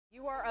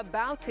You are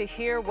about to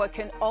hear what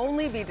can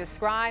only be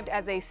described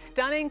as a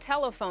stunning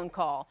telephone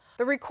call.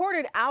 The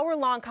recorded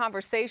hour-long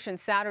conversation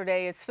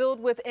Saturday is filled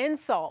with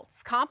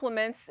insults,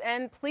 compliments,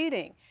 and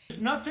pleading.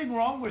 There's nothing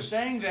wrong with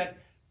saying that,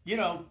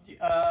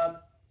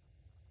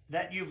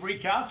 that you've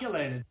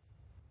recalculated.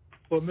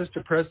 Well,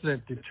 Mr.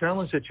 President, the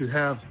challenge that you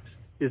have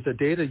is the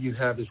data you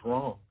have is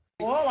wrong.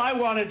 All I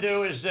want to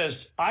do is this.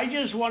 I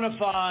just want to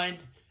find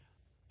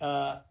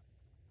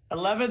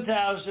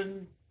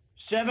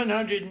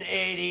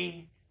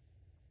 11,780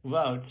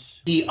 votes.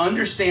 He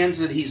understands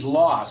that he's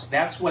lost.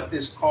 That's what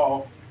this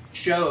call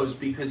shows,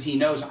 because he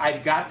knows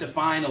I've got to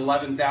find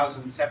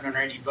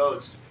 11,780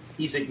 votes.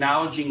 He's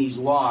acknowledging he's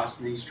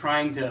lost, and he's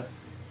trying to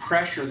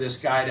pressure this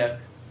guy to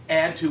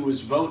add to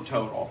his vote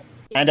total.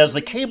 And as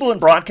the cable and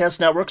broadcast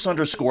networks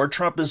underscore,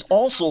 Trump is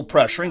also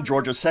pressuring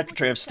Georgia's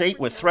Secretary of State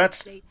with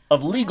threats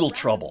of legal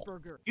trouble.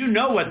 You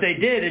know what they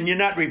did, and you're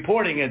not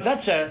reporting it.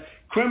 That's a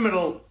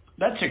criminal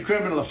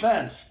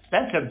offense.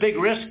 That's a big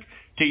risk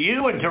to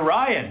you and to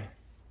Ryan,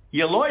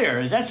 your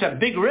lawyer. That's a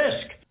big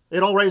risk.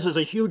 It all raises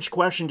a huge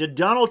question. Did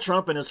Donald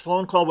Trump and his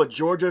phone call with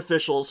Georgia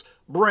officials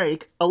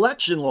break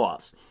election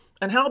laws?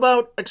 And how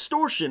about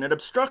extortion and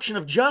obstruction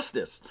of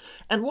justice?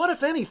 And what,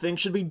 if anything,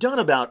 should be done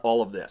about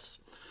all of this?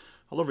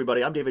 Hello,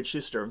 everybody. I'm David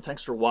Shuster, and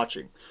thanks for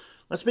watching.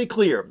 Let's be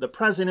clear. The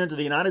President of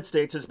the United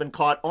States has been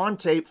caught on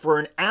tape for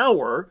an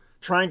hour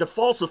trying to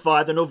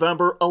falsify the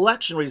November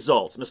election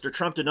results. Mr.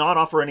 Trump did not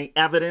offer any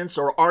evidence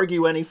or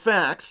argue any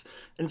facts.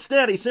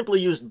 Instead, he simply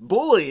used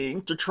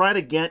bullying to try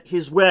to get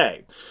his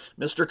way.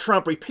 Mr.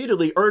 Trump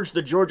repeatedly urged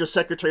the Georgia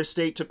Secretary of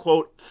State to,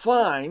 quote,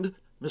 find,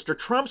 Mr.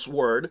 Trump's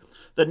word,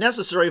 the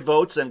necessary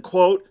votes and,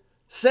 quote,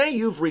 say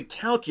you've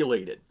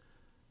recalculated.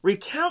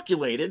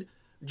 Recalculated?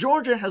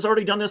 Georgia has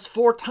already done this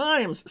 4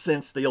 times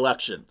since the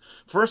election.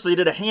 First, they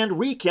did a hand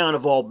recount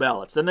of all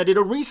ballots. Then they did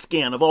a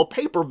rescan of all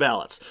paper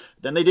ballots.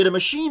 Then they did a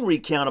machine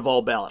recount of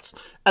all ballots.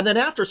 And then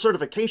after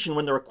certification,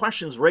 when there were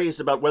questions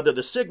raised about whether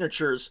the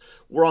signatures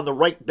were on the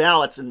right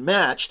ballots and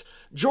matched,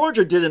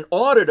 Georgia did an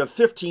audit of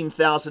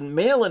 15,000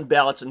 mail-in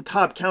ballots in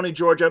Cobb County,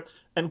 Georgia,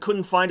 and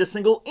couldn't find a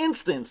single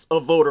instance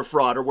of voter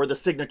fraud or where the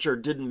signature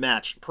didn't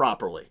match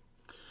properly.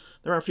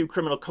 There are a few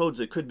criminal codes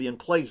that could be in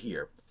play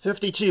here.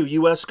 52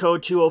 U.S.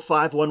 Code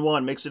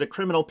 20511 makes it a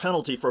criminal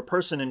penalty for a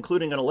person,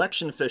 including an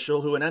election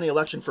official, who in any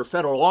election for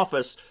federal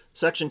office,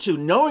 Section 2,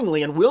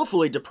 knowingly and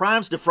willfully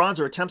deprives, defrauds,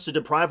 or attempts to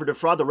deprive or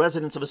defraud the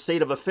residents of a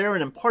state of a fair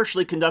and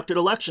impartially conducted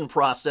election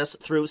process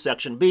through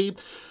Section B,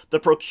 the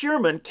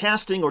procurement,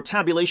 casting, or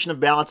tabulation of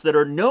ballots that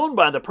are known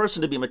by the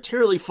person to be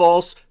materially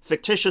false,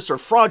 fictitious, or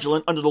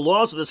fraudulent under the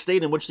laws of the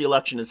state in which the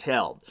election is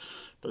held.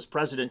 Does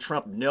President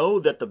Trump know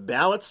that the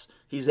ballots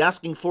he's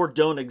asking for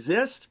don't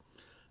exist?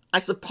 I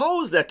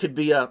suppose that could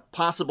be a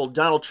possible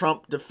Donald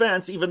Trump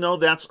defense, even though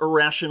that's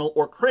irrational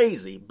or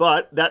crazy,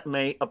 but that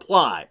may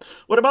apply.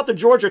 What about the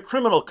Georgia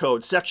Criminal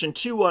Code, Section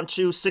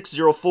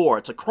 212604?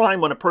 It's a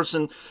crime when a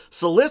person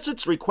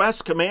solicits,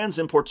 requests, commands,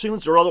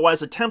 importunes, or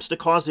otherwise attempts to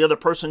cause the other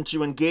person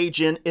to engage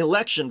in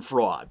election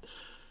fraud.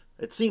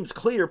 It seems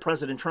clear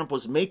President Trump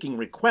was making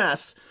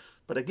requests,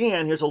 but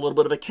again, here's a little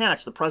bit of a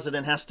catch. The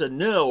president has to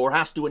know or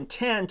has to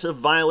intend to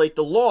violate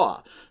the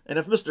law. And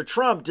if Mr.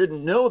 Trump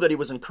didn't know that he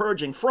was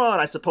encouraging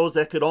fraud, I suppose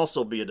that could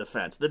also be a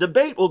defense. The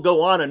debate will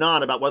go on and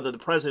on about whether the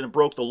president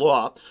broke the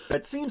law.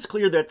 It seems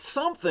clear that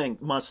something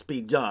must be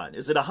done.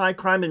 Is it a high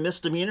crime and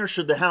misdemeanor?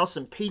 Should the House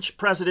impeach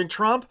President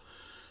Trump?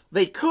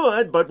 They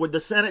could, but would the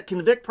Senate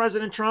convict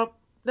President Trump?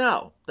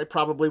 No, they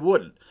probably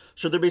wouldn't.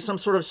 Should there be some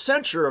sort of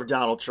censure of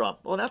Donald Trump?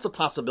 Well, that's a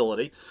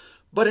possibility.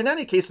 But in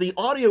any case, the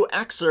audio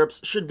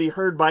excerpts should be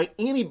heard by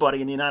anybody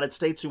in the United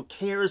States who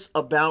cares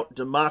about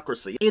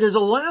democracy. It is a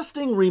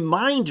lasting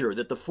reminder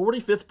that the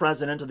 45th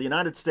President of the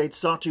United States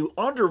sought to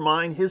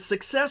undermine his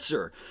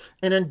successor,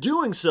 and in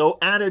doing so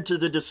added to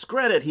the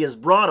discredit he has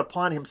brought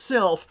upon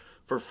himself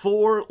for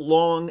 4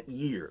 long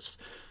years.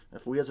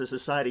 If we as a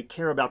society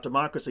care about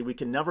democracy, we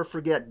can never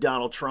forget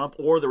Donald Trump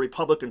or the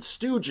Republican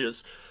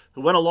stooges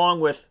who went along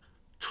with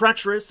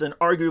treacherous and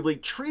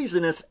arguably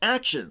treasonous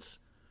actions.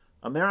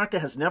 America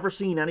has never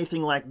seen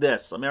anything like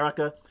this.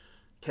 America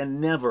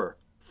can never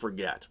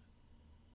forget.